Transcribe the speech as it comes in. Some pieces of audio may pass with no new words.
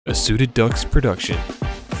A Suited Ducks production.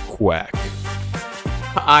 Quack.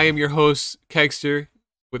 I am your host, Kegster,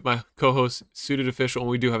 with my co-host, Suited Official, and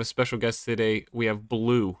we do have a special guest today. We have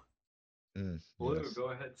Blue. Blue, Yes. go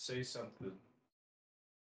ahead, say something.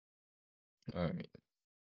 All right.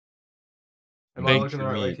 Am I Thank looking the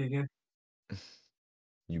right way, Keegan?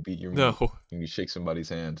 You beat your meat. No. You shake somebody's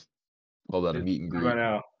hand. Call that a meet and How greet. about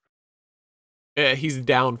now? Yeah, he's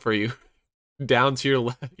down for you. Down to your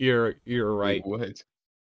left, your right. Wait, what?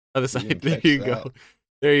 Other We side. didn't There catch you that. go.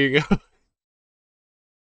 There you go.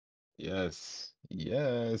 Yes.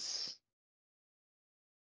 Yes.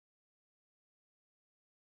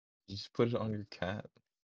 You just put it on your cat.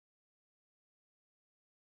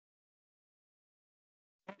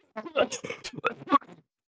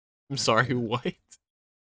 I'm sorry, what?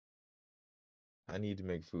 I need to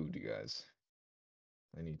make food, you guys.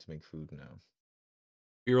 I need to make food now.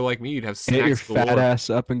 If you were like me, you'd have Get your snacks fat galore. ass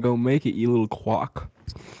up and go make it, you little quack.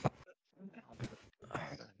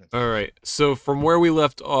 Alright, so from where we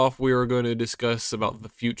left off, we were going to discuss about the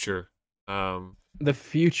future. The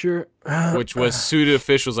future, Which was Suited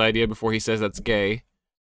Official's idea before he says that's gay.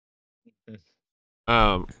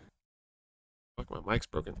 Fuck, my mic's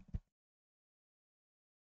broken.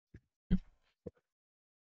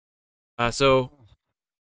 So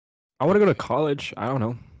I want to go to college. I don't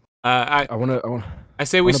know. I I want to. I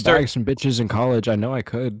say I we want to start. bag some bitches in college. I know I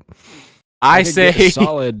could. I could say get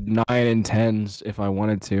solid 9 and 10s if I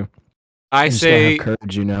wanted to. I just gotta say have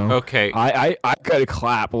courage, you know. okay. I could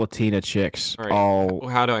clap Latina chicks All right. all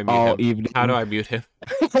How do I mute all him? evening. How do I mute him?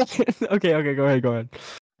 okay, go ahead.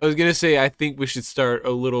 I was gonna say I think we should start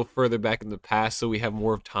a little further back in the past so we have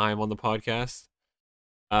more time on the podcast.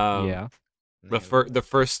 Yeah. The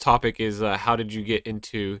first topic is how did you get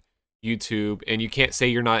into YouTube? And you can't say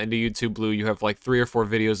you're not into YouTube, Blue. You have like 3 or 4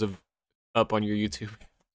 videos up on your YouTube.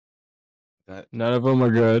 None of them are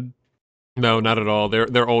good. No, not at all.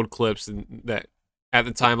 They're old clips and that at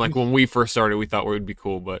the time, like when we first started, we thought would be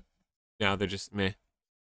cool, but now they're just meh.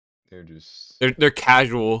 They're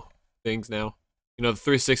casual things now. You know, the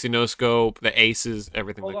 360 no scope, the aces,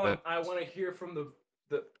 everything Hold like on, that. I want to hear from the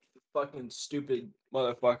fucking stupid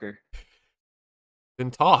motherfucker.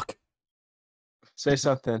 Then talk. Say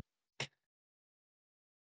something.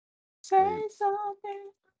 Say something.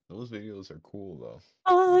 Those videos are cool though.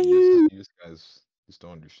 Are You guys just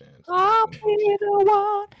don't understand. I'll be the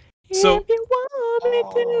one So- if you want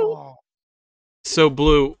me to. Oh. So,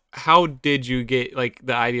 Blue, how did you get like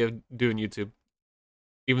the idea of doing YouTube,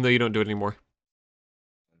 even though you don't do it anymore?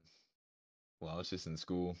 Well, I was just in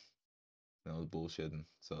school. And I was bullshitting,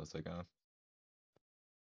 so it's like,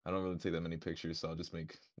 I don't really take that many pictures, so I'll just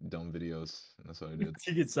make dumb videos, and that's what I did.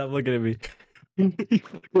 You can stop looking at me.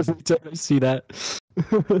 See that?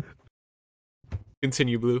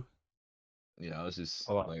 Continue, Blue. Yeah, I was just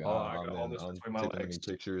Hold on, like, hold on, I gotta man, hold this I between don't my take that many legs.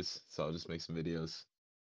 pictures, so I'll just make some videos.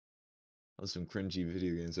 Those some cringy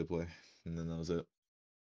video games I play, and then that was it.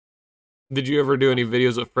 Did you ever do any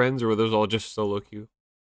videos with friends, or were those all just solo queue?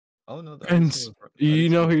 Oh no, that Friends, you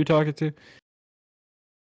know who you're talking to?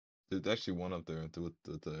 There's actually one up there with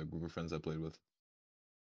the group of friends I played with.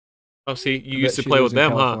 Oh, see, you I used bet to she play lives with in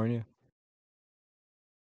them, California.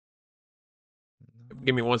 huh?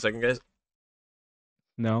 Give me 1 second, guys.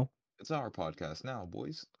 No. It's our podcast now,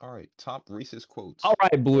 boys. All right, top racist quotes. All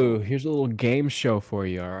right, Blue. Here's a little game show for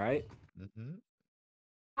you. All right.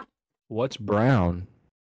 Mm-hmm. What's brown?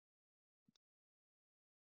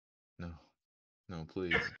 No,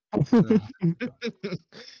 please. No.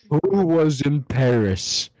 Who was in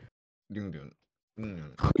Paris? Dun-dun.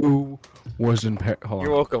 Who was in Paris? Hold on.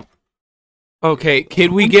 You're welcome. Okay,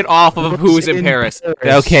 can we get off of who's in Paris?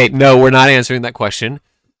 Paris? Okay, no, we're not answering that question.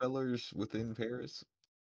 Fellers within Paris.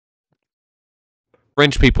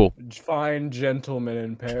 French people. Fine gentlemen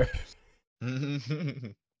in Paris.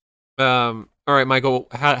 All right, Michael,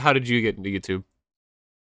 how did you get into YouTube?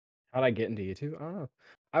 How'd I get into YouTube? I don't know.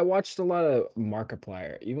 I watched a lot of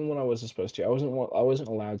Markiplier, even when I wasn't supposed to. I wasn't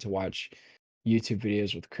allowed to watch YouTube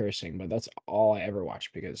videos with cursing, but that's all I ever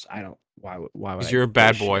watched because I don't. Why would Because I? you're a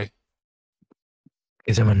bad boy.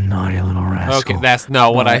 Because I'm a naughty little rascal. Okay, that's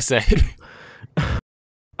not what I But- said.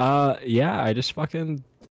 Yeah. I just fucking.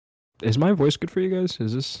 Is my voice good for you guys?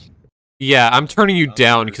 Is this? Yeah, I'm turning you I'm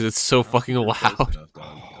down close- because it's so I'm fucking pretty close loud. enough, dog.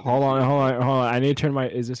 I think Hold it's on. good. I need to turn my.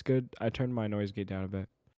 Is this good? I turned my noise gate down a bit.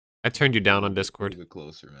 I turned you down on A Discord. little bit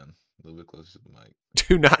closer, man. A little bit closer to the mic.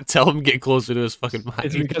 Do not tell him get closer to his fucking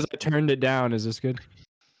It's mic. because I turned it down. Is this good?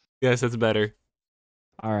 Yes, that's better.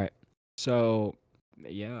 All right. So,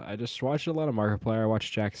 yeah, I just watched a lot of Markiplier. I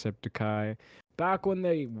watched Jacksepticeye. Back when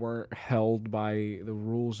they weren't held by the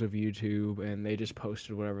rules of YouTube and they just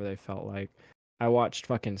posted whatever they felt like. I watched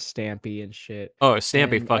fucking Stampy and shit. Oh,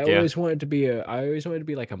 Stampy, And fuck yeah. I always wanted to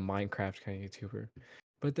be like a Minecraft kind of YouTuber.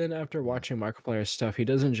 But then after watching Markiplier's stuff, he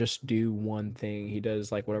doesn't just do one thing. He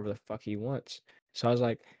does like whatever the fuck he wants. So I was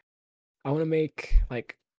like, I want to make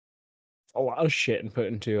like a lot of shit and put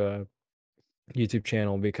into a YouTube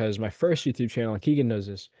channel because my first YouTube channel, Keegan knows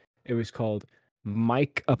this, it was called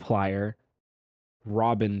Mike Applier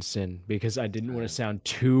Robinson because I didn't want to sound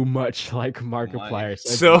too much like Markiplier.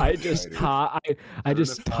 So- I just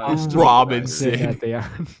tossed Robinson. at the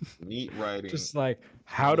end. Neat writing. Just like,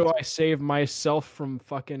 how do I save myself from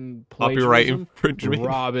fucking Copyright plagiarism? infringement.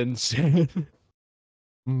 Robinson.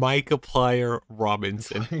 Mikeaplier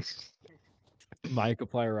Robinson.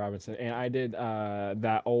 Markiplier Robinson. And I did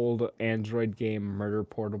that old Android game Murder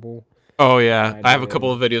Portable. Oh yeah, I I have a did.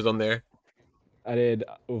 couple of videos on there. I did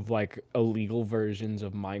of like illegal versions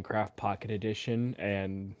of Minecraft Pocket Edition,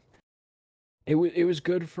 and it was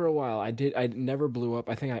good for a while. I never blew up.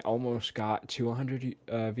 I think I almost got 200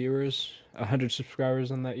 viewers, 100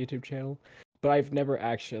 subscribers on that YouTube channel, but I've never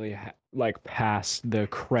actually like passed the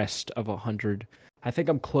crest of 100. I think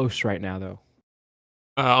I'm close right now though.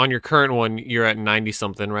 On your current one, you're at 90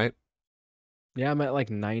 something, right? Yeah, I'm at like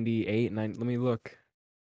 98. Let me look.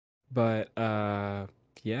 But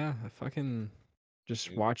yeah, I fucking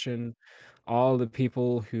just watching all the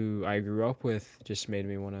people who I grew up with just made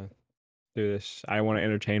me want to do this. I want to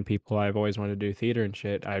entertain people. I've always wanted to do theater and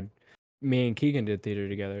shit. Me and Keegan did theater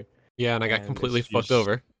together, Yeah, and I got And completely it's fucked just-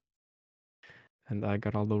 over. and I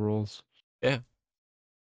got all the roles.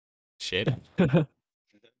 Shit.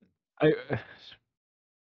 I,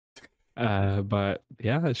 but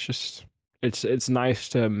yeah, it's nice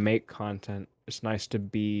to make content. It's nice to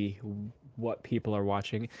be what people are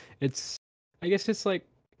watching. I guess it's like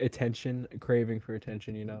attention, craving for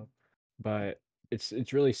attention, you know. But it's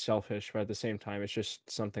really selfish, but at the same time, it's just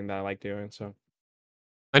something that I like doing. So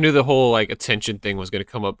I knew the whole like attention thing was gonna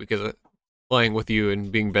come up because playing with you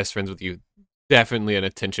and being best friends with you, definitely an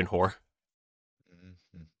attention whore.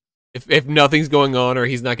 Mhm. If nothing's going on or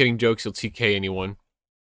he's not getting jokes, he'll TK anyone.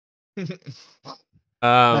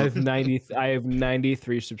 I have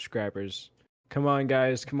 93 subscribers. Come on,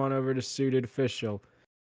 guys, come on over to Suited Official.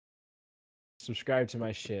 Subscribe to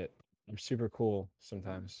my shit. I'm super cool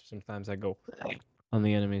sometimes. Sometimes I go on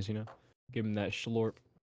the enemies, you know. Give them that schlorp.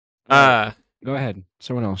 Alright, go ahead.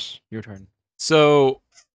 Someone else. Your turn. So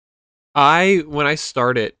when I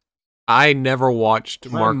started, I never watched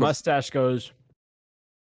My mustache goes.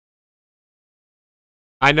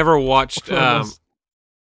 I never watched God.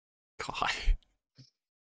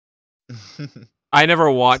 I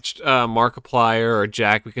never watched Markiplier or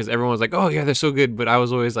Jack because everyone was like, "Oh yeah, they're so good," but I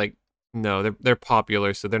was always like, "No, they're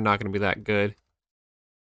popular, so they're not going to be that good."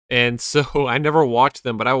 And so I never watched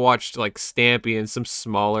them, but I watched like Stampy and some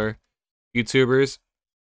smaller YouTubers.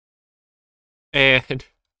 And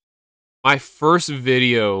my first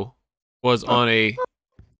video was on a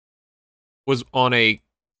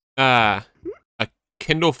a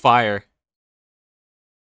Kindle Fire.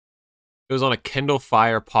 It was on a Kindle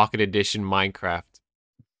Fire Pocket Edition Minecraft.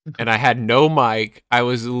 And I had no mic. I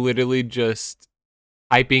was literally just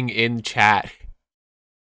typing in chat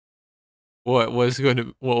what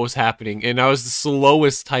was happening, and I was the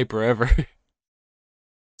slowest typer ever.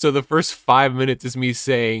 So the first 5 minutes is me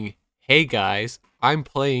saying, "Hey guys, I'm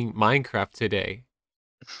playing Minecraft today."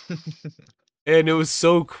 And it was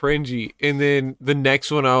so cringy. And then the next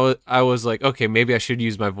one I was like, okay, maybe I should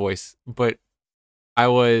use my voice. But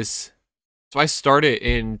I started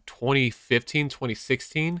in 2015,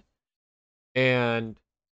 2016. And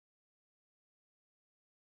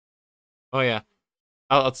oh yeah.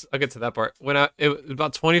 I'll get to that part. It was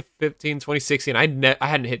about 2015, 2016, I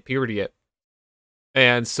hadn't hit puberty yet.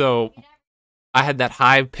 And so I had that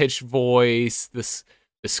high-pitched voice, the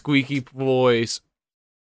squeaky voice.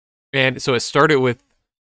 And so it started with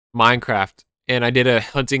Minecraft, and I did a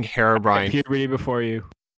hunting Herobrine. Puberty before you.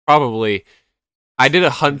 Probably. I did a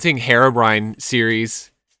hunting Herobrine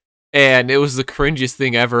series, and it was the cringiest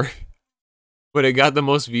thing ever. But it got the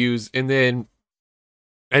most views, and then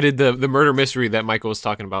I did the murder mystery that Michael was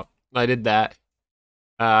talking about. I did that.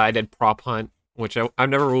 I did prop hunt, which I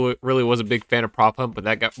never really was a big fan of prop hunt, but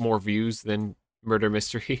that got more views than murder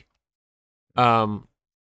mystery. The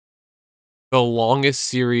longest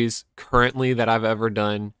series currently that I've ever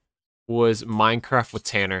done was Minecraft with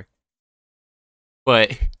Tanner.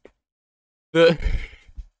 But the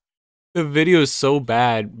video is so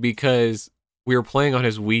bad because we were playing on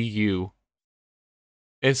his Wii U.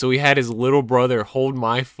 And so we had his little brother hold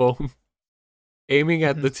my phone, aiming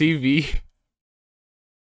at the TV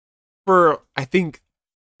for, I think,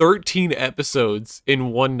 13 episodes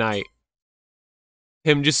in one night.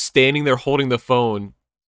 him just standing there holding the phone.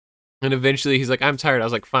 And eventually he's like, I'm tired. I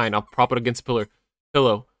was like, fine, I'll prop it against a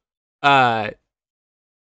pillow.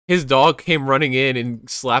 His dog came running in and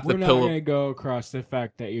slapped We're the not pillow. gonna go across the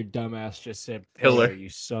fact that your dumbass just said Pillar. pillar, you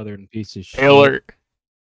southern piece of shit. Pillar.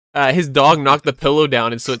 His dog knocked the pillow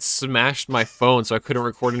down, and so it smashed my phone, so I couldn't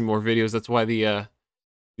record any more videos. That's why the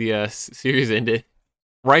series ended.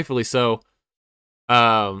 Rightfully so.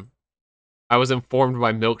 I was informed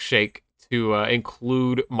by Milkshake to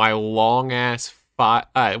include my long ass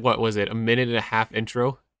what was it, a minute and a half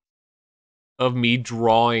intro of me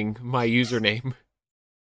drawing my username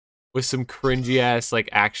with some cringy ass like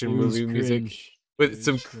action movie music with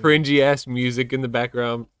some cringy ass music in the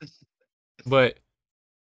background. But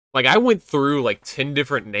like I went through like 10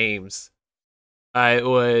 different names. It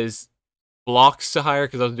was Blocks to Hire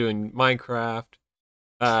because I was doing Minecraft.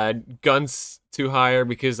 Guns to Hire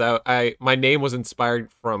because I my name was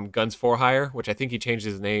inspired from Guns for Hire, which I think he changed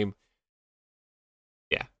his name.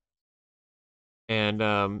 Yeah.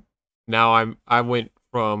 And now I went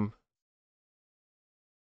from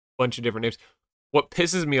a bunch of different names. What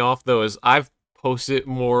pisses me off though is I've posted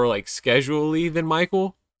more like schedulely than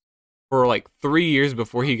Michael for like 3 years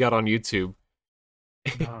before he got on YouTube.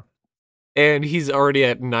 And he's already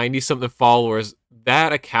at 90 something followers.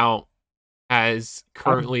 That account has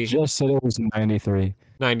currently I just said it was 93.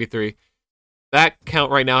 93. That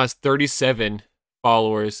count right now has 37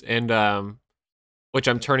 followers, and which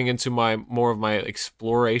I'm turning into more of my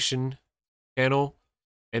exploration channel,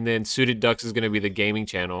 and then Suited Ducks is going to be the gaming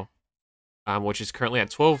channel, which is currently at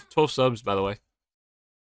 12 subs, by the way.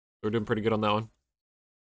 We're doing pretty good on that one.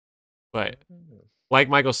 But like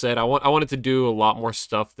Michael said, I wanted to do a lot more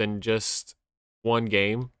stuff than just one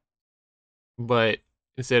game, but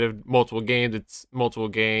instead of multiple games, it's multiple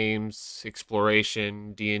games,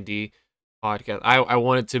 exploration, D&D, podcast. I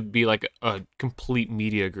want it to be like a complete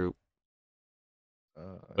media group.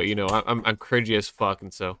 But you know, I'm cringy as fuck,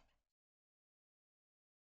 and so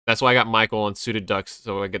that's why I got Michael on Suited Ducks,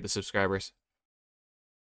 so I get the subscribers.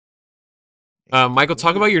 Michael,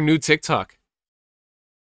 talk about your new TikTok.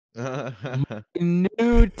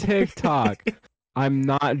 New TikTok. I'm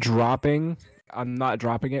not dropping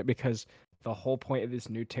it because the whole point of this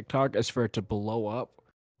new TikTok is for it to blow up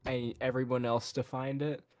and everyone else to find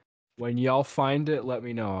it. When y'all find it, let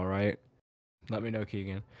me know, all right? Let me know,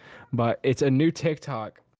 Keegan. But it's a new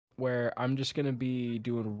TikTok where I'm just going to be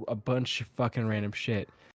doing a bunch of fucking random shit.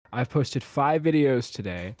 I've posted 5 videos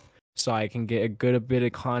today so I can get a bit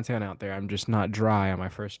of content out there. I'm just not dry on my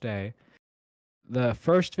first day. The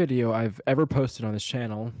first video I've ever posted on this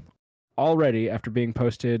channel already after being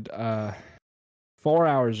posted 4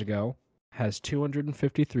 hours ago has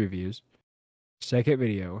 253 views. Second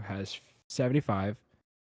video has 75.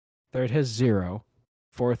 Third has 0.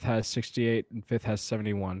 Fourth has 68 and fifth has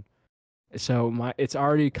 71. So it's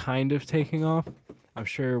already kind of taking off. I'm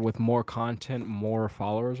sure with more content, more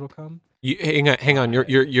followers will come. Hang on.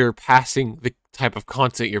 You're passing the type of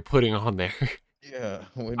content you're putting on there. Yeah,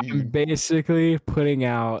 I'm basically putting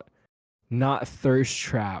out not thirst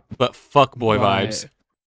trap, but fuckboy vibes.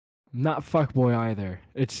 Not fuckboy either.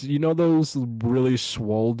 It's those really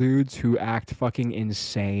swole dudes who act fucking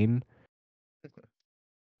insane.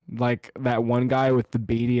 Like that one guy with the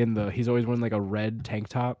beady and he's always wearing like a red tank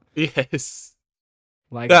top. Yes.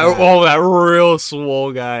 Like that real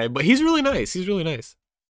swole guy. But he's really nice. He's really nice.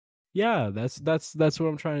 Yeah, that's what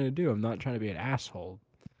I'm trying to do. I'm not trying to be an asshole.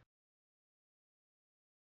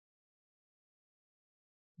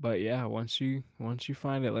 But yeah, once you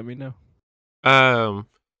find it, let me know.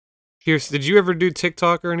 Pierce, did you ever do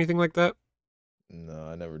TikTok or anything like that? No,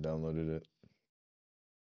 I never downloaded it.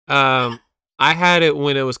 I had it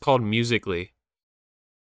when it was called Musical.ly.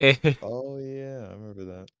 Oh yeah, I remember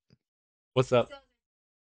that. What's up?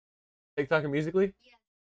 TikTok and Musical.ly? Yeah.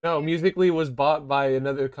 No, Musical.ly was bought by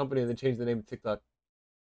another company and they changed the name to TikTok.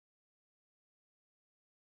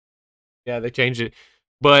 Yeah, they changed it.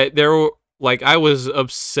 But there were I was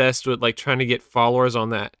obsessed with trying to get followers on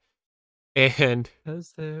that. And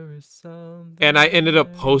I ended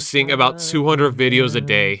up posting about 200 videos a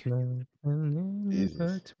day.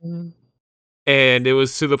 Jesus. And it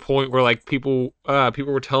was to the point where people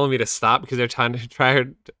were telling me to stop because they're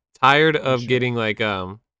tired of getting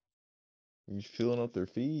you filling up their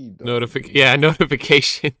feed.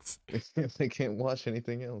 Notifications. They can't watch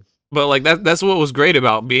anything else. But that's what was great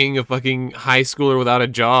about being a fucking high schooler without a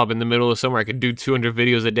job in the middle of summer. I could do 200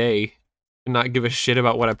 videos a day and not give a shit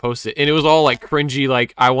about what I posted. And it was all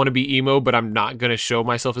cringy, I want to be emo, but I'm not gonna show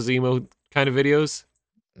myself as emo kind of videos.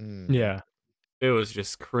 Yeah. It was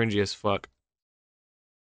just cringy as fuck.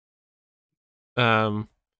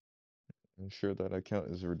 I'm sure that account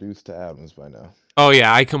is reduced to atoms by now. Oh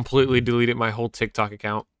yeah, I completely deleted my whole TikTok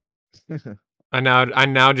account. I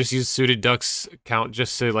now just use Suited Duck's account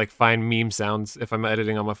just to like find meme sounds if I'm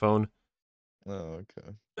editing on my phone. Oh,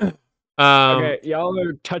 okay. Okay, y'all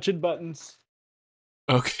are touching buttons.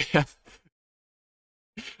 Okay.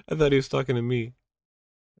 I thought he was talking to me.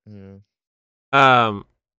 Yeah.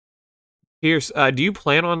 Here's do you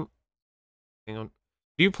plan on hang on.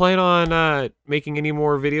 Do you plan on making any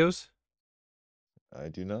more videos? I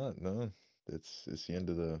do not. No, it's the end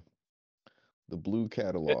of the blue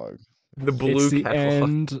catalog. The It's blue the catalog.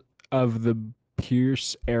 end of the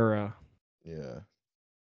Pierce era. Yeah.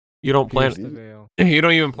 You don't plan Pierce the veil. you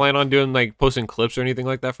don't even plan on doing like posting clips or anything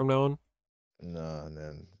like that from now on? Nah,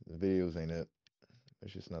 man. The videos ain't it.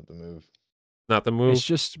 It's just not the move. Not the move. It's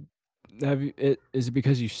just is it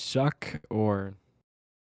because you suck or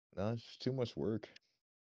No, it's just too much work.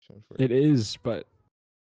 Too much work. it is, but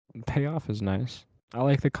payoff is nice. I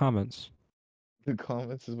like the comments. The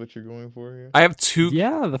comments is what you're going for here. I have two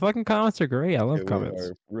Yeah, the fucking comments are great. I love Okay, wait, comments.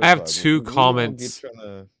 alright, real I have talk. two When y'all comments. are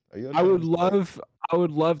y'all I trying would to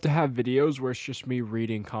start- love to have videos where it's just me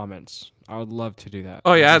reading comments. I would love to do that.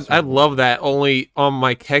 Oh yeah, That'd be so I'd cool. love that. Only on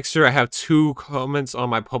my Kexter, I have two comments on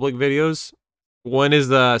my public videos. One is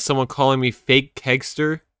someone calling me fake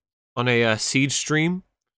Kegster on a Siege stream,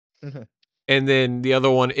 and then the other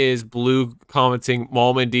one is Blue commenting,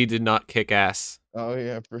 "Mom and D did not kick ass." Oh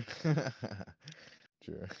yeah,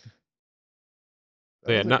 sure.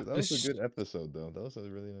 So, yeah, That was a good episode though. That was a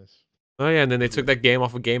really nice. Oh yeah, and then they took that game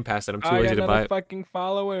off of Game Pass, and I'm too I got lazy to buy another it. fucking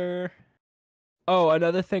follower. Oh,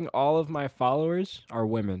 another thing. All of my followers are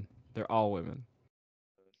women. They're all women.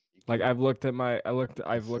 Like I've looked at my I've looked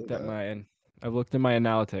at my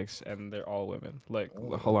analytics and they're all women. Like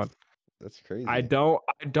Oh, hold on. That's crazy. I don't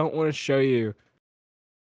want to show you.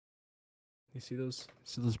 You see those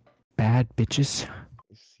bad bitches?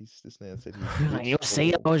 This man said You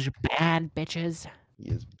see those bad bitches? he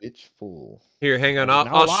is bitch full. Here, hang on. No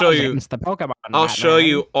I'll show laws you. against the Pokemon, I'll show Batman.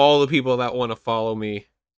 you all the people that want to follow me.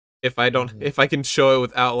 If I don't, if I can show it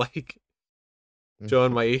without like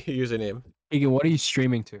showing my username. Egan, what are you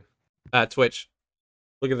streaming to? Twitch.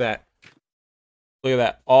 Look at that. Look at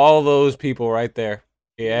that. All those people right there.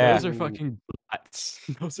 Yeah. Those are fucking bots.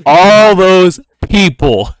 All those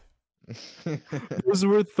people. Those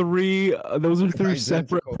were three. Those are three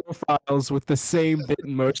separate Identical. profiles with the same bit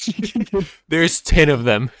in motion. There's 10 of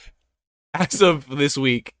them as of this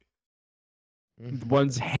week.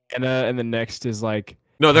 One's Hannah, and the next is like.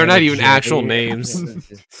 No, they're not Hannah even J. actual names.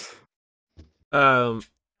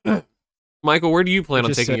 Michael, where do you plan It on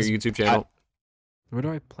just taking your says YouTube channel? Where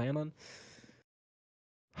do I plan on?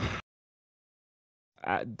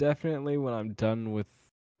 Definitely when I'm done with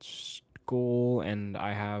school and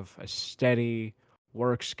I have a steady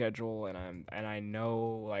work schedule and I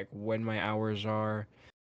know like when my hours are.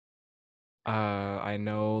 I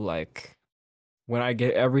know like when I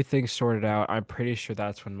get everything sorted out, I'm pretty sure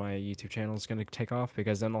that's when my YouTube channel is gonna take off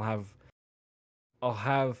because then I'll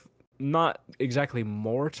have not exactly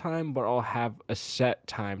more time, but I'll have a set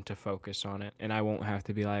time to focus on it, and I won't have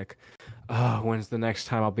to be like, oh, when's the next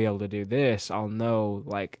time I'll be able to do this? I'll know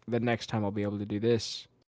like the next time I'll be able to do this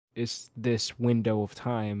is this window of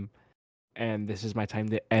time, and this is my time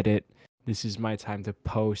to edit. This is my time to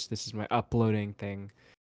post. This is my uploading thing,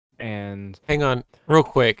 and Hang on, real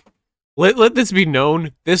quick. Let this be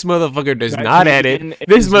known. This motherfucker does That not Keegan edit.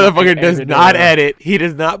 This is my motherfucker does not editor. edit. He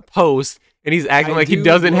does not post, and he's acting I like he do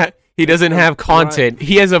doesn't look- have. He doesn't have Right. content.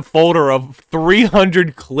 He has a folder of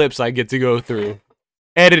 300 clips I get to go through,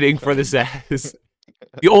 editing for this ass.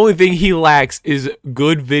 The only thing he lacks is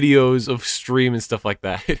good videos of stream and stuff like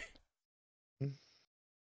that.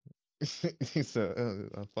 He said,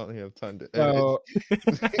 I finally have time to So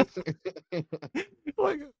edit.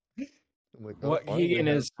 Like, I'm like, what I finally Keegan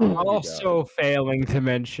have is time, you also guys. failing to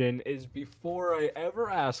mention is before I ever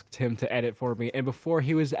asked him to edit for me, and before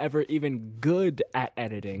he was ever even good at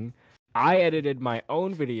editing, I edited my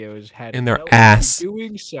own videos, had And their no ass. issue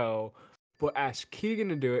doing so, but asked Keegan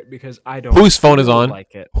to do it because I don't. Whose phone is feel on?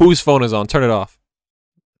 Like it. Whose phone is on? Turn it off.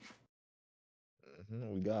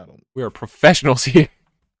 We got him. We are professionals here.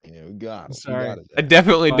 Yeah, we got him. Sorry. We got I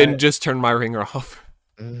definitely didn't But- just turn my ringer off.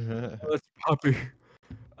 it. That's puppy.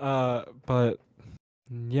 But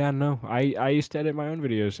yeah, no, I used to edit my own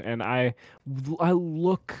videos, and I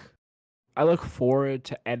look forward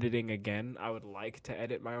to editing again. I would like to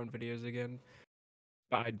edit my own videos again,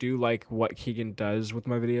 but I do like what Keegan does with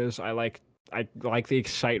my videos. I like the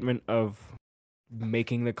excitement of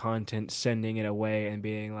making the content, sending it away, and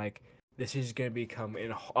being like, this is gonna become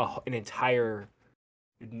an entire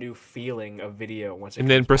new feeling of video once it And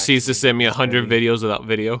then comes back proceeds to being send me 100 steady. videos without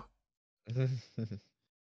video.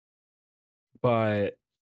 But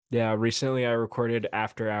yeah, recently I recorded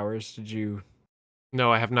After Hours. Did you?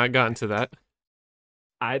 No, I have not gotten to that.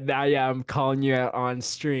 Yeah, I'm calling you out on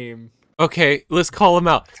stream. Okay, let's call him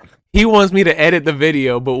out. He wants me to edit the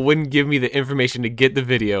video, but wouldn't give me the information to get the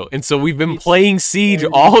video. And so we've been It's playing Siege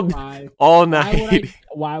 35. all Why would I? night.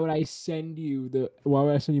 Why would I send you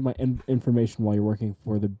my information while you're working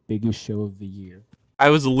for the biggest show of the year? I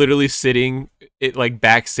was literally sitting like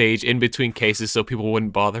backstage in between cases so people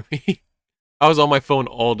wouldn't bother me. I was on my phone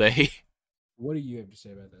all day. What do you have to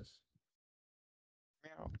say about this?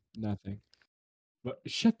 Nothing. But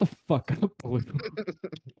shut the fuck up, Blue.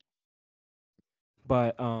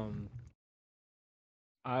 But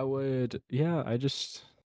I would, yeah, I just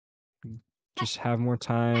have more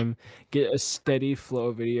time, get a steady flow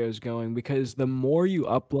of videos going, because the more you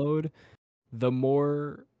upload, the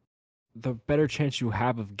better chance you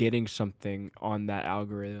have of getting something on that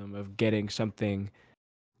algorithm, of getting something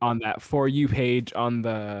on that For You page, on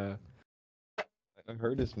the I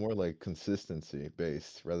heard it's more like consistency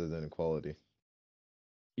based rather than quality.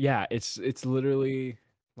 yeah, it's literally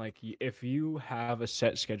like if you have a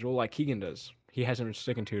set schedule like Keegan does, he hasn't been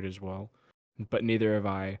sticking to it as well, but neither have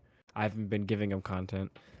I. I haven't been giving him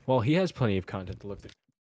content. Well, he has plenty of content to look at.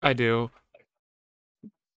 I do.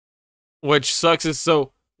 Which sucks is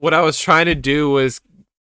so what I was trying to do was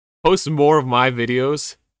post more of my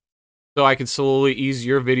videos so I could slowly ease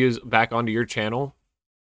your videos back onto your channel.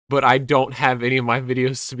 But I don't have any of my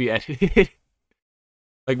videos to be edited.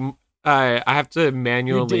 Like I have to You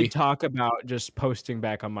manually did talk about just posting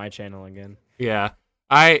back on my channel again. Yeah.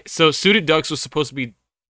 So Suited Ducks was supposed to be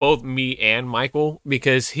both me and Michael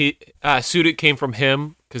because he Suited came from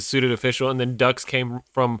him because Suited Official, and then Ducks came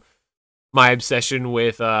from my obsession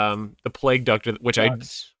with the Plague Doctor, which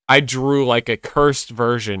Ducks. I drew like a cursed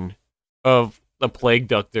version of the Plague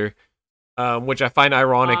Doctor, which I find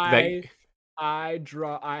ironic that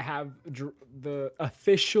I have the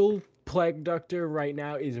official Plague Doctor right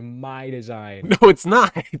now is my design. no, it's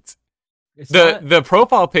not. It's not. The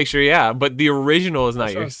profile picture, yeah, but the original is not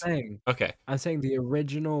That's what I'm yours. saying. Okay. I'm saying the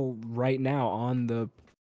original right now on the.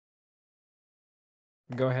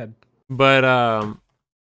 Go ahead. But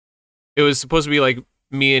it was supposed to be like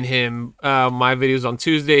me and him. My videos on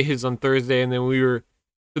Tuesday, his on Thursday, and then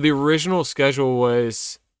so the original schedule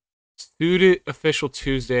was Student Official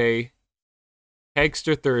Tuesday,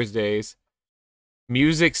 Hegster Thursdays,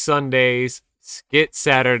 Music Sundays, Skit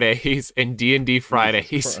Saturdays, and D&D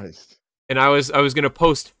Fridays. Christ. And I was gonna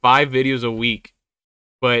post 5 videos a week,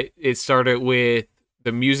 but it started with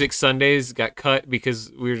the Music Sundays got cut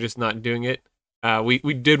because we were just not doing it. We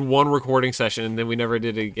did one recording session and then we never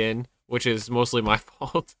did it again, which is mostly my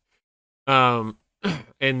fault. And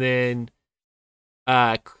then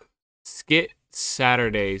Skit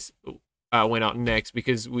Saturdays went out next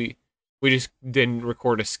because we just didn't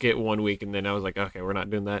record a skit one week, and then I was like, okay, we're not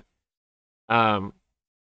doing that. And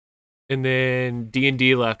then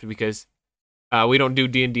D&D left because we don't do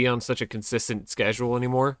D&D on such a consistent schedule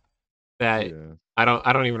anymore that Yeah. I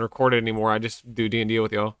don't even record it anymore. I just do D&D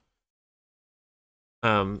with y'all.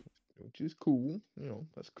 Which is cool. You know,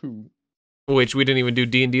 that's cool. Which we didn't even do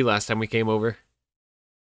D&D last time we came over.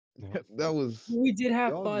 That was. We did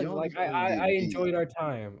have Y'all- fun. y'all Like was I only enjoyed our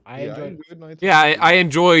time. I Yeah, I enjoyed. enjoyed my time. Yeah, I too.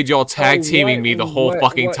 enjoyed y'all tag teaming me the whole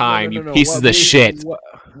fucking time, you pieces of shit.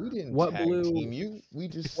 We didn't What tag blue- team you. We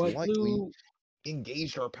just What slightly Blue?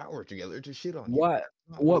 engaged our power together to shit on you. What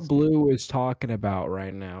Not what listening. Blue is talking about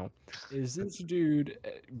right now is this dude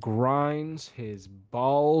grinds his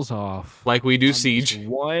balls off Like we do on this Siege.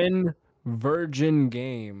 one virgin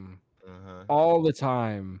game Uh-huh. all the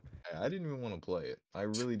time. I didn't even want to play it. I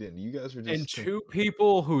really didn't. You guys were just And two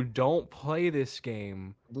people who don't play this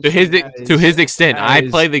game To his extent, I as-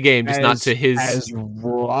 play the game, just not to his. as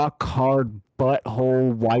rock hard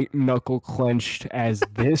butthole white knuckle clenched as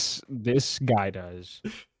this guy does.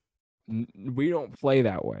 We don't play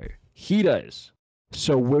that way. He does.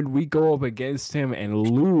 So when we go up against him and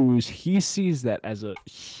lose, he sees that as a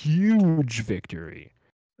huge victory.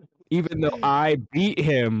 Even though I beat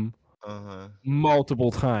him Uh-huh. multiple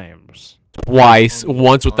times. Twice, On-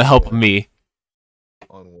 once with the on help of what? me.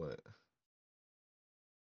 On what?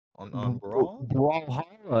 On Brawl?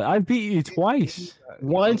 Brawlhalla. I beat you twice. The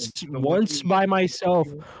Once one once you- by myself.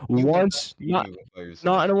 you would Once beat not me by yourself.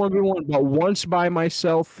 not in a 1v1, but once by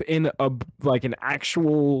myself in a like an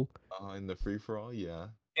actual In the free for all, yeah.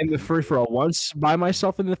 in the free for all. Once by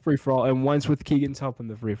myself in the free for all, and once with Keegan's help in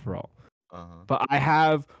the free for all. Uh-huh. But I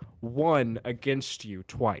have won against you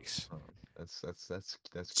twice. That's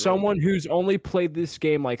great. Someone who's only played this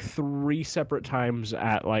game like 3 separate times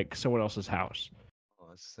at like someone else's house. Oh,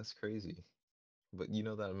 that's crazy. But you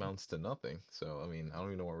know that amounts to nothing. So I mean, I don't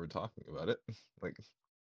even know why we're talking about it. Like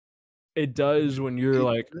It does when you're it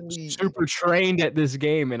like really. super trained at this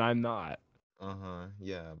game and I'm not.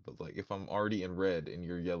 Yeah, but like if I'm already in red and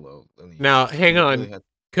you're yellow, I mean, Now, hang you really on, have.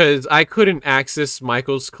 because I couldn't access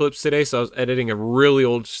Michael's clips today, so I was editing a really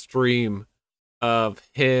old stream of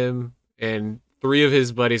him and 3 of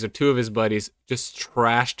his buddies or 2 of his buddies just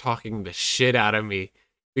trash talking the shit out of me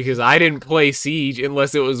because I didn't play Siege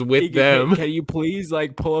unless it was with them. Can you please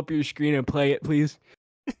like pull up your screen and play it, please?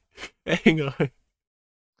 Hang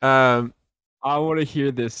on. I want to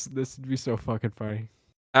hear this. This would be so fucking funny.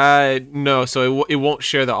 No, so it won't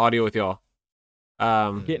share the audio with y'all.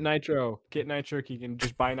 Get Nitro, Keegan.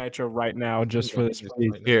 Just buy Nitro right now, just for this. Just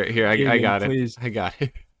Please. right now. Here, I Keegan, got it. please. I got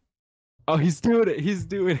it. Oh, he's doing it. He's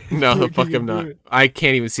doing it. No, Do the it, fuck Keegan, I'm do not. it. I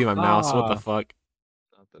can't even see my mouse. What the Ah. fuck?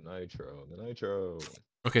 Not the Nitro. The Nitro.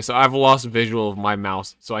 Okay, so I've lost visual of my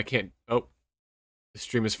mouse, so I can't. Oh, the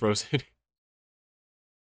stream is frozen.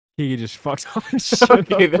 He just fucked all his shit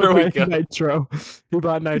up Okay, there for we buying go. Nitro. He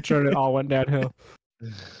bought Nitro and it all went downhill.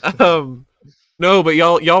 No, but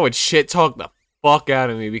y'all would shit talk the fuck out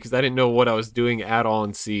of me because I didn't know what I was doing at all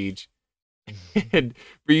in Siege. And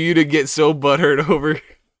for you to get so butthurt over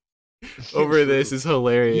this is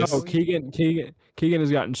hilarious. No, Keegan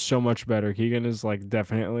has gotten so much better. Keegan is like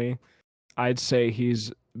definitely, I'd say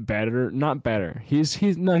he's better. Not better. He's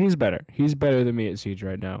better. He's better than me at Siege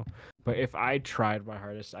right now. But if I tried my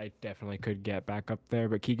hardest, I definitely could get back up there.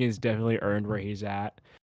 But Keegan's definitely earned where he's at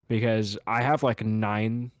because I have like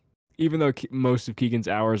 9. Even though most of Keegan's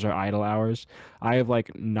hours are idle hours, I have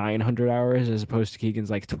like 900 hours as opposed to Keegan's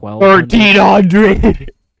like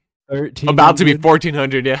 1,300. 1300. About to be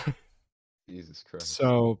 1,400. Yeah. Jesus Christ.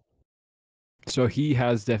 So he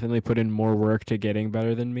has definitely put in more work to getting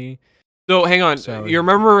better than me. So hang on. So- You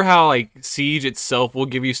remember how like Siege itself will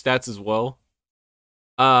give you stats as well?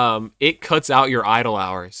 It cuts out your idle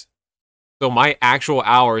hours. So my actual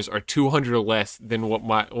hours are 200 less than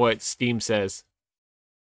what Steam says.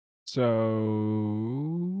 So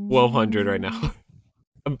 1,200 right now.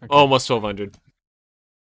 Okay. Almost 1,200.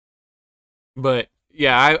 But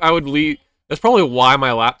yeah, I would leave. That's probably why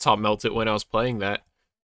my laptop melted when I was playing that.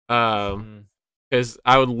 Because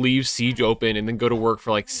I would leave Siege open and then go to work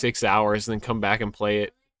for like 6 hours and then come back and play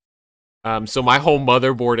it. So my whole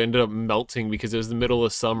motherboard ended up melting because it was the middle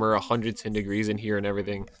of summer, 110 degrees in here and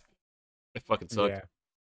everything. It fucking sucked. Yeah.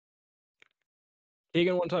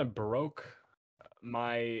 Keegan one time broke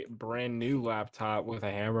my brand new laptop with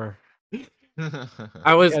a hammer.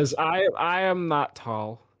 I was Because I am not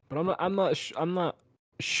tall, but I'm not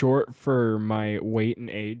short for my weight and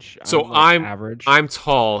age. So like, average. I'm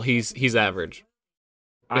tall. He's average.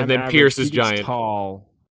 And I'm then average. Pierce is Keegan's giant. Tall.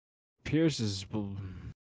 Pierce is.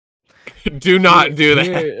 Do not do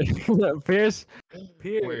that. Pierce.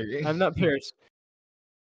 Wait. I'm not Pierce.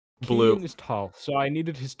 Blue. Keegan is tall, so I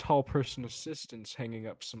needed his tall person assistance hanging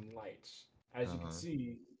up some lights. As you Uh-huh. can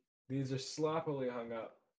see, these are sloppily hung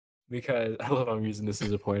up because I love I'm using this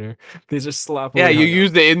as a pointer. These are sloppily. Yeah, you hung up.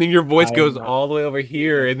 used it, and then your voice I am goes not- all the way over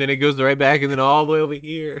here, and then it goes right back, and then all the way over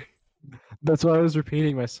here. That's why I was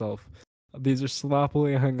repeating myself. These are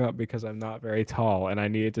sloppily hung up because I'm not very tall, and I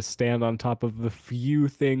needed to stand on top of the few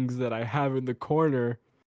things that I have in the corner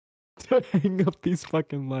to hang up these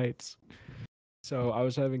fucking lights. So I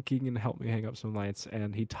was having Keegan help me hang up some lights,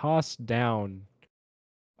 and he tossed down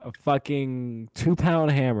a fucking 2-pound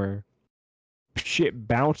hammer. Shit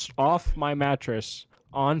bounced off my mattress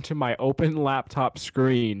onto my open laptop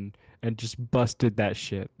screen and just busted that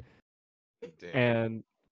shit. Damn. And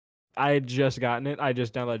I had just gotten it. I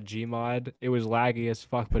just downloaded Gmod. It was laggy as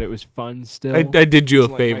fuck, but it was fun still. I did you a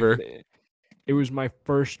It's like my- favor. it was my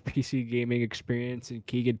first PC gaming experience, and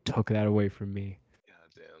Keegan took that away from me. God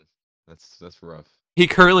damn. That's rough. He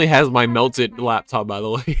currently has my melted laptop, by the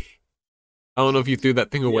way. I don't know if you threw that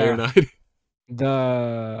thing away or Yeah. not.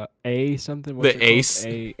 The A something. The What's it called? Ace.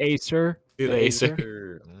 Acer. The The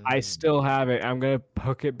Acer. I still have it. I'm gonna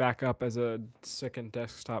hook it back up as a second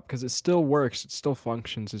desktop because it still works. It still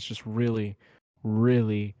functions. It's just really,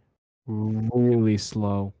 really, really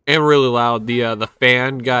slow. And really loud. The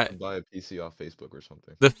fan got Buy a PC off Facebook or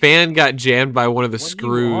something. jammed by one of the What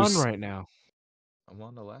screws. are you on right now? I'm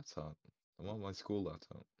on the laptop. I'm on my school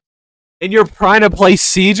laptop. And you're trying to play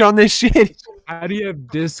Siege on this shit? How do you have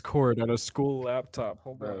Discord on a school laptop?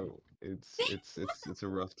 Hold on. Bro, it's a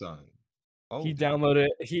rough time. Oh He downloaded.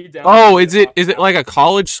 Oh, is it like a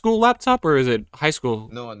college school laptop or is it high school?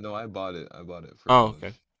 no, I bought it. I bought it for Oh, college.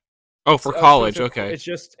 okay. Oh, for So college. it's Okay. it's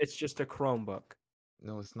just a Chromebook.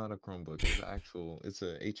 No, it's not a Chromebook. It's actual. It's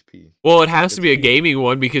a HP. Well, it has to It's be a he- gaming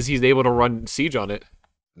one because he's able to run Siege on it.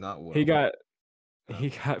 not well. He got Not he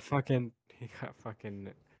well. got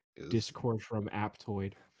fucking Is Discord from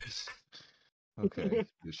Aptoid. okay.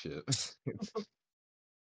 Good shit.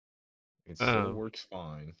 It still Oh. works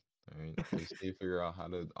fine. All right. They just need to figure out how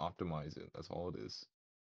to optimize it. That's all it is.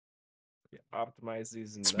 Optimize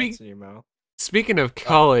these Speak- nuts in your mouth. Speaking of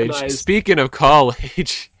college, Optimize. speaking of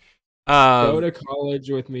college, Go to college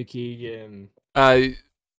with me, Keegan.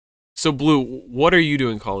 so Blue, what are you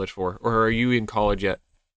doing college for, or are you in college yet?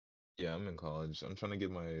 Yeah, I'm in college. I'm trying to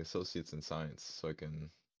get my associates in science so I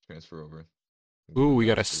can transfer over. and get Ooh, my we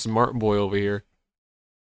got a master's. smart boy over here.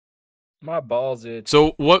 My balls itch.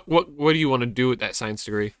 So what do you want to do with that science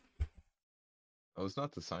degree? Oh, it's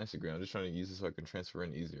not the science degree. I'm just trying to use it so I can transfer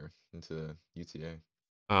in easier into UTA.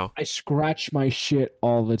 Oh, I scratch my shit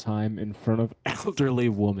all the time in front of elderly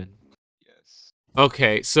women. Yes.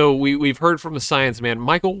 okay. So we've heard from the science man,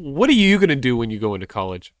 Michael. What are you gonna do when you go into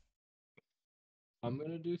college? I'm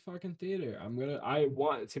gonna do fucking theater. I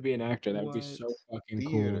want to be an actor. That would be so fucking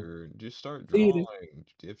cool. Theater. Just start Theater. drawing,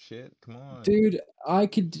 dipshit. Come on. Dude, I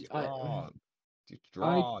could Draw. Just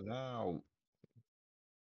draw now.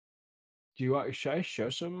 should I show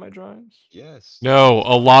some of my drawings? Yes. No,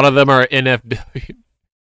 a lot of them are NFW.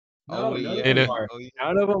 Oh, No, wait, none yeah. of them a- are. Oh, yeah.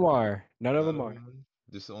 None of them are. None of None them are. them?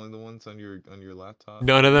 Just only the ones on your laptop.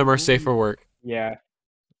 None of them are safe for work. Yeah.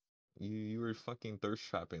 You were fucking thirst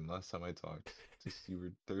trapping last time I talked. Just you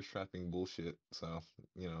were thirst trapping bullshit. So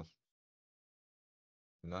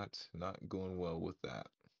not going well with that.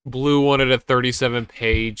 Blue wanted a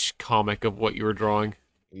 37-page comic of what you were drawing.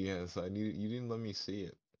 Yes, you didn't let me see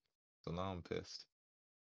it, so now I'm pissed.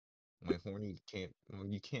 My horny can't.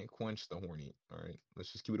 You can't quench the horny. All right,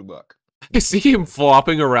 let's just keep it a buck. I see him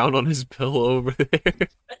flopping around on his pillow over there.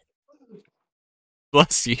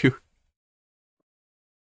 Bless you.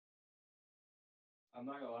 I'm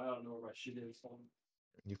not gonna lie, I don't know where my shit is.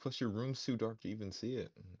 You plus your room's too dark to even see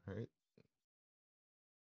it. All right.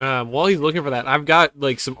 While he's looking for that, I've got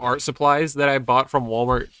like some art supplies that I bought from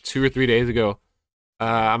Walmart 2 or 3 days ago.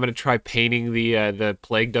 I'm gonna try painting the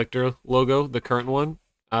Plague Doctor logo, the current one,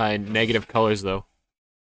 in negative colors though.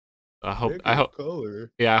 I hope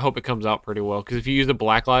color. yeah, I hope it comes out pretty well because if you use a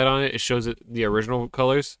black light on it, it shows it the original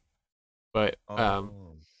colors. But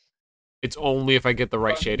it's only if I get the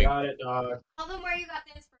right shading. Got it, dog. Tell them where you got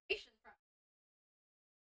the inspiration from.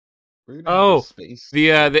 We're gonna have Oh, a space.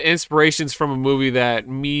 the inspiration's from a movie that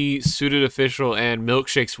me, Suited Official, and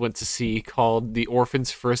Milkshakes went to see called The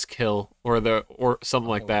Orphan's First Kill or something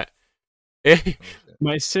like Oh. that. Oh, shit.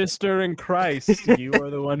 My sister in Christ, you are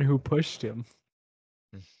the one who pushed him.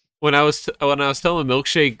 When I was telling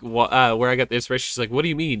Milkshake where I got the inspiration, she's like, "What do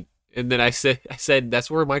you mean?" And then I said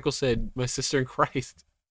that's where Michael said, "My sister in Christ."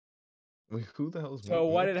 Wait, who the hell's So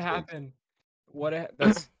what had Milkshake? happened?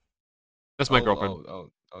 That's That's my girlfriend.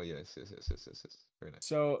 Oh, yes. Very nice.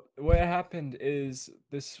 so what happened is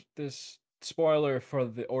this spoiler for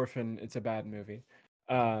The Orphan, it's a bad movie.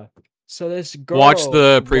 So this girl Watch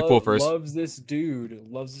the prequel first. loves this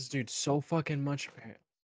dude so fucking much apparently.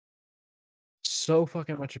 So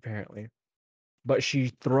fucking much apparently. But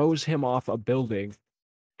she throws him off a building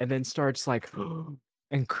and then starts like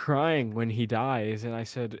and crying when he dies. And I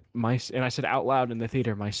said out loud in the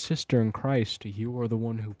theater, "My sister in Christ, you are the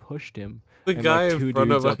one who pushed him." The And guy like in two front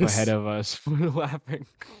dudes of up us. ahead of us were laughing.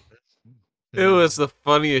 It was the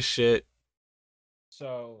funniest shit.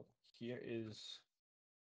 So here is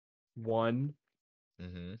one.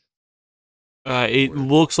 Mm-hmm. It Word.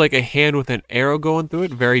 looks like a hand with an arrow going through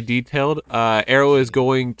it, very detailed. Arrow is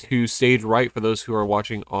going to stage right for those who are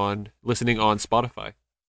listening on Spotify.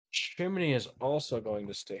 Chimney is also going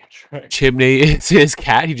to stage right. Chimney is his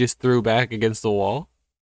cat. He just threw back against the wall.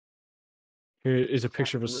 Here is a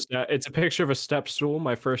picture of it's a picture of a step stool,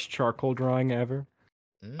 my first charcoal drawing ever.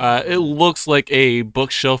 It looks like a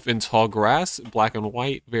bookshelf in tall grass, black and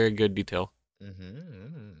white. Very good detail.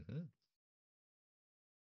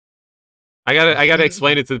 I gotta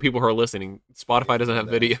explain it to the people who are listening. Spotify doesn't have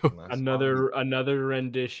video. Another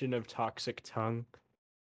rendition of Toxic Tongue.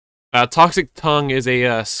 Toxic Tongue is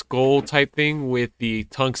a skull type thing with the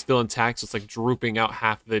tongue still intact, so it's like drooping out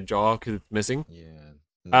half the jaw because it's missing.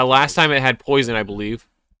 Yeah. Last time it had poison, I believe.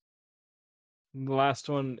 The last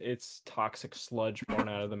one, it's toxic sludge pouring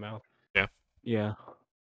out of the mouth. Yeah. Yeah.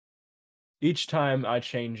 Each time I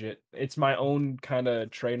change it. It's my own kind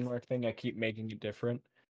of trademark thing. I keep making it different.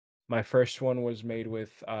 My first one was made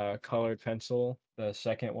with colored pencil. The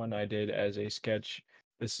second one I did as a sketch.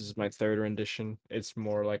 This is my third rendition. It's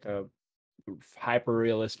more like a hyper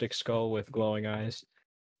realistic skull with glowing eyes,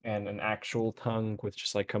 and an actual tongue with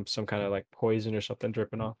just like some kind of like poison or something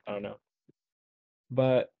dripping off. I don't know.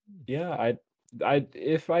 But yeah, I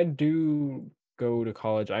if I do go to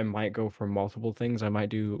college, I might go for multiple things. I might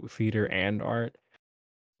do theater and art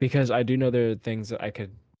because I do know there are things that I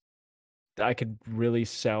could really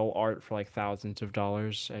sell art for like thousands of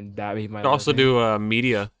dollars, and that be my You could also living. do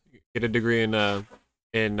media. Get a degree in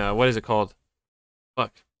what is it called?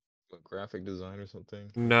 Fuck. What, graphic design or something?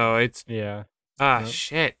 No, it's Yeah. No.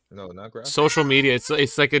 shit. No, not graphic. Social media.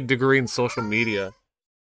 It's like a degree in social media.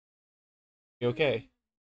 You okay?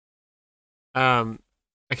 I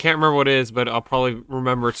can't remember what it is, but I'll probably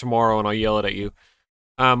remember tomorrow and I'll yell it at you.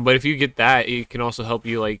 But if you get that, it can also help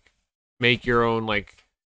you like make your own like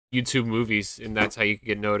YouTube movies, and that's how you can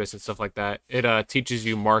get noticed and stuff like that. It teaches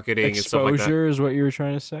you marketing and stuff like that. Exposure is what you were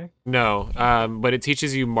trying to say? No, but it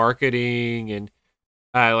teaches you marketing and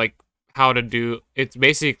like how to do. It's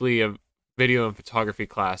basically a video and photography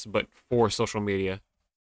class, but for social media.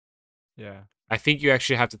 Yeah. I think you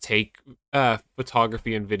actually have to take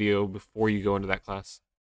photography and video before you go into that class.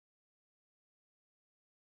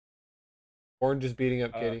 Orange is beating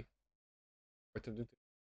up Katie.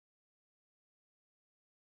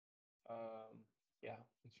 Yeah,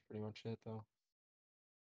 that's pretty much it though.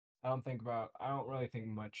 I don't really think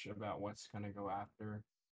much about what's gonna go after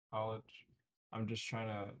college. I'm just trying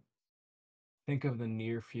to think of the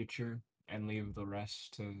near future and leave the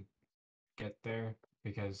rest to get there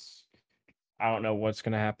because I don't know what's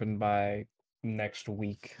gonna happen by next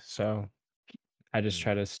week. So I just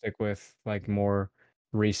try to stick with like more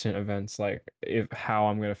recent events, like if how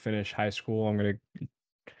I'm gonna finish high school. I'm gonna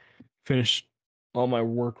finish all my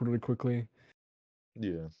work really quickly.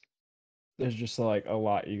 Yeah. There's just like a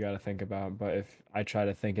lot you got to think about, but if I try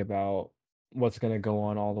to think about what's gonna go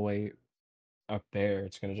on all the way up there,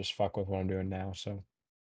 it's gonna just fuck with what I'm doing now. So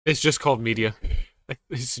It's just called media.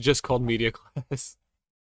 It's just called media class.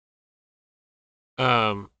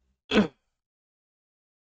 Um,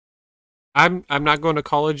 I'm not going to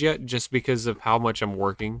college yet just because of how much I'm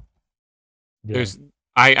working. There's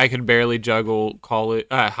I could barely juggle college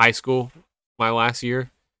high school my last year.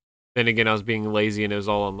 Then again, I was being lazy and it was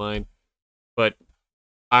all online. But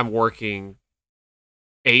I'm working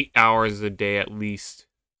 8 hours a day at least.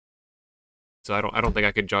 So I don't think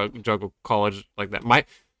I could juggle college like that.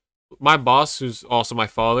 My boss, who's also my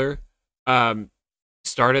father,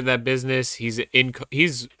 started that business.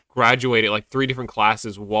 He's graduated like 3 different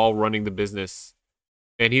classes while running the business,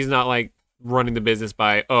 and he's not like running the business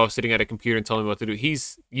by sitting at a computer and telling me what to do.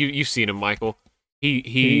 You've seen him, Michael.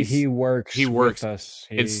 he works he works. with us.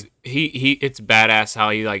 It's it's badass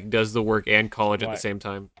how he like does the work and college at the Like- same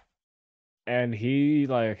time. And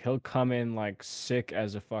he'll come in like sick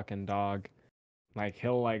as a fucking dog. Like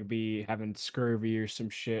he'll like be having scurvy or some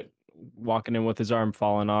shit, walking in with his arm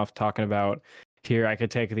falling off, talking about here I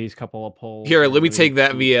could take these couple of pulls. Here, or let me really take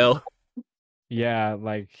that do-" VL. Yeah,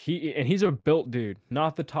 like he's a built dude,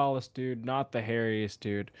 not the tallest dude, not the hairiest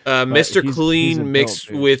dude. Mr. he's a Clean built mixed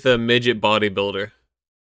dude. with a midget bodybuilder.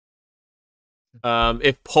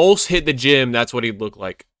 If Pulse hit the gym, that's what he'd look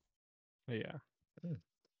like. Yeah.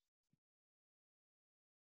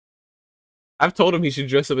 I've told him he should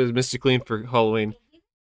dress up as Mr. Clean for Halloween.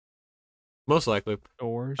 Most likely.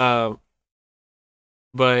 Doors.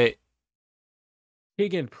 But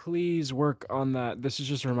Keegan, please work on that. This is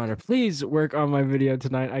just a reminder. Please work on my video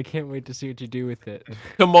tonight. I can't wait to see what you do with it.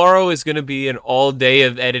 tomorrow is gonna be an all day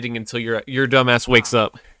of editing until your dumbass wakes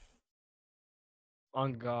up.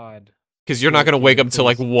 On God. Because you're not gonna wake up until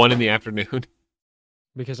like 1 in the afternoon.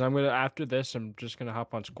 Because I'm gonna after this, I'm just gonna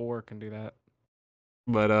hop on schoolwork and do that.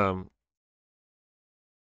 But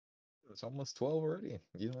It's almost 12 already.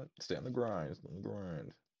 You know what? Stay on the grind. Stay on the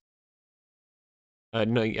grind.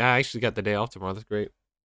 no, I actually got the day off tomorrow. That's great.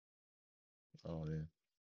 Oh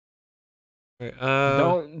yeah.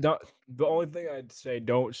 Don't. The only thing I'd say,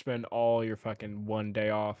 don't spend all your fucking one day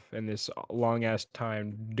off in this long ass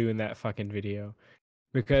time doing that fucking video,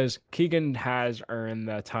 because Keegan has earned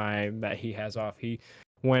the time that he has off.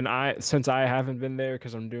 Since I haven't been there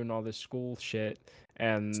because I'm doing all this school shit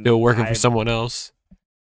and Still working for someone else.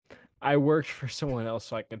 I worked for someone else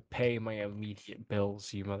so I could pay my immediate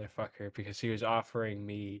bills, you motherfucker, because he was offering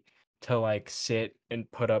me to like sit and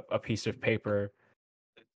put up a piece of paper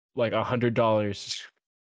like $100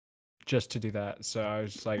 just to do that. So I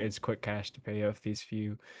was just like, it's quick cash to pay off these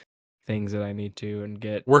few things that I need to and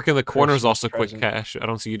get. Work in the corner is Christmas also quick present. cash. I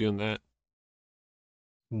don't see you doing that.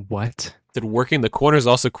 What? I said working the corner is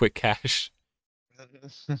also quick cash.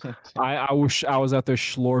 I wish I was out there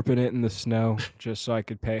slurping it in the snow just so I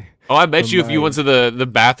could pay. Oh, I bet for you if you my- went to the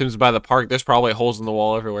bathrooms by the park, there's probably holes in the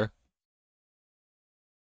wall everywhere.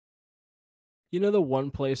 You know, the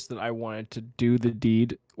one place that I wanted to do the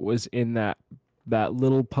deed was in that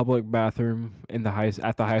little public bathroom in the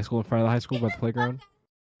at the high school, in front of the high school by the playground.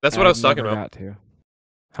 That's And what I was talking never about. got to.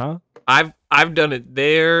 Huh? I've done it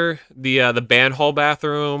there. The band hall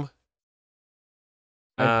bathroom.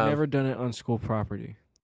 I've never done it on school property.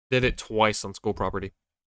 Did it twice on school property.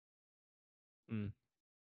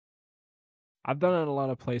 I've done it in a lot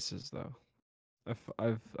of places though.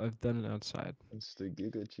 I've done it outside. It's the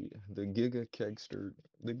Giga Kegster.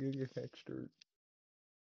 The Giga Kegster.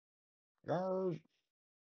 Yarr.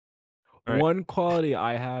 All right. One quality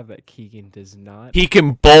I have that Keegan does not. He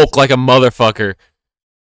can bulk like a motherfucker.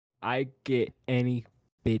 I get any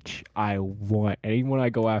bitch I want. Anyone I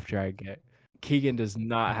go after, I get. Keegan does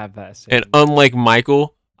not have that same. And unlike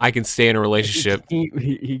Michael, I can stay in a relationship.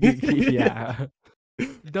 Yeah.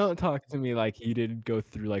 Don't talk to me like he didn't go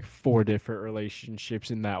through like 4 different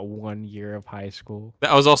relationships in that 1 year of high school.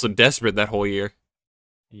 I was also desperate that whole year.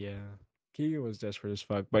 Yeah. Keegan was desperate as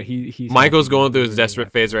fuck, but he's Michael's happy going now. through He's his really desperate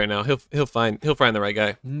happy. phase right now. He'll find the right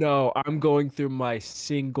guy. No, I'm going through my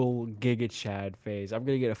single Giga Chad phase. I'm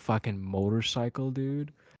gonna get a fucking motorcycle,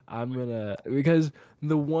 dude. Because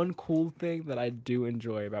the one cool thing that I do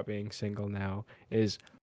enjoy about being single now is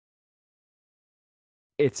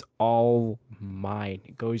it's all mine.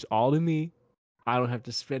 It goes all to me. I don't have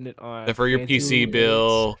to spend it on For your fancy PC little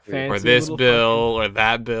bill, dates, fancy or this little bill, or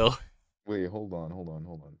that bill. Wait, hold on.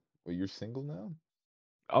 Wait, you're single now?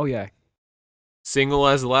 Oh yeah. Single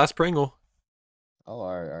as the last Pringle. Oh,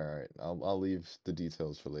 all right. I'll leave the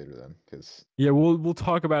details for later then, cause Yeah, we'll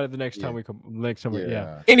talk about it the next time Yeah. we come. Next time,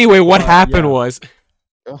 yeah. Anyway, what But, happened yeah. was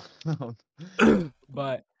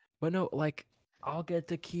But no, like I'll get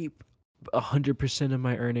to keep 100% of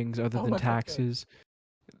my earnings other Oh than my fuck God. taxes,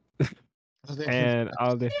 and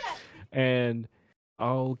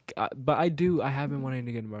but I have been wanting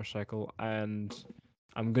to get a motorcycle, and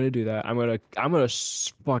I'm gonna do that. I'm gonna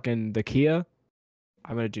fucking the Kia.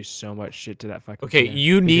 I'm gonna do so much shit to that fucking okay. Kia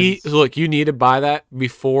You need to buy that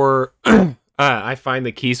before I find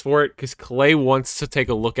the keys for it, because Clay wants to take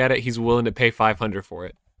a look at it. He's willing to pay $500 for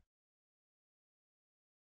it.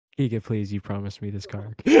 Keegan, please, you promised me this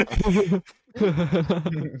car. You can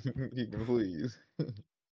please.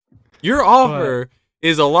 Your offer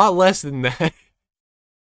is a lot less than that.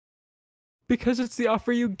 Because it's the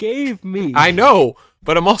offer you gave me. I know,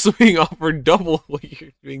 but I'm also being offered double what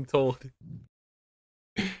you're being told.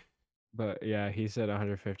 But yeah, he said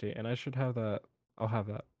 150, and I should have that. I'll have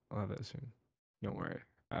that soon. Don't worry.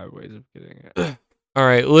 I have ways of getting it. All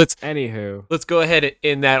right, let's Anywho, go ahead and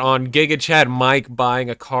end that on Giga Chad Mike buying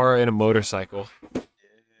a car and a motorcycle.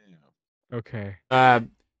 okay.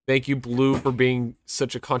 Thank you, Blue, for being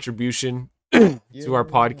such a contribution to our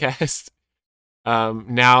podcast.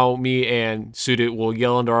 Now me and Sudit will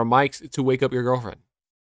yell into our mics to wake up your girlfriend.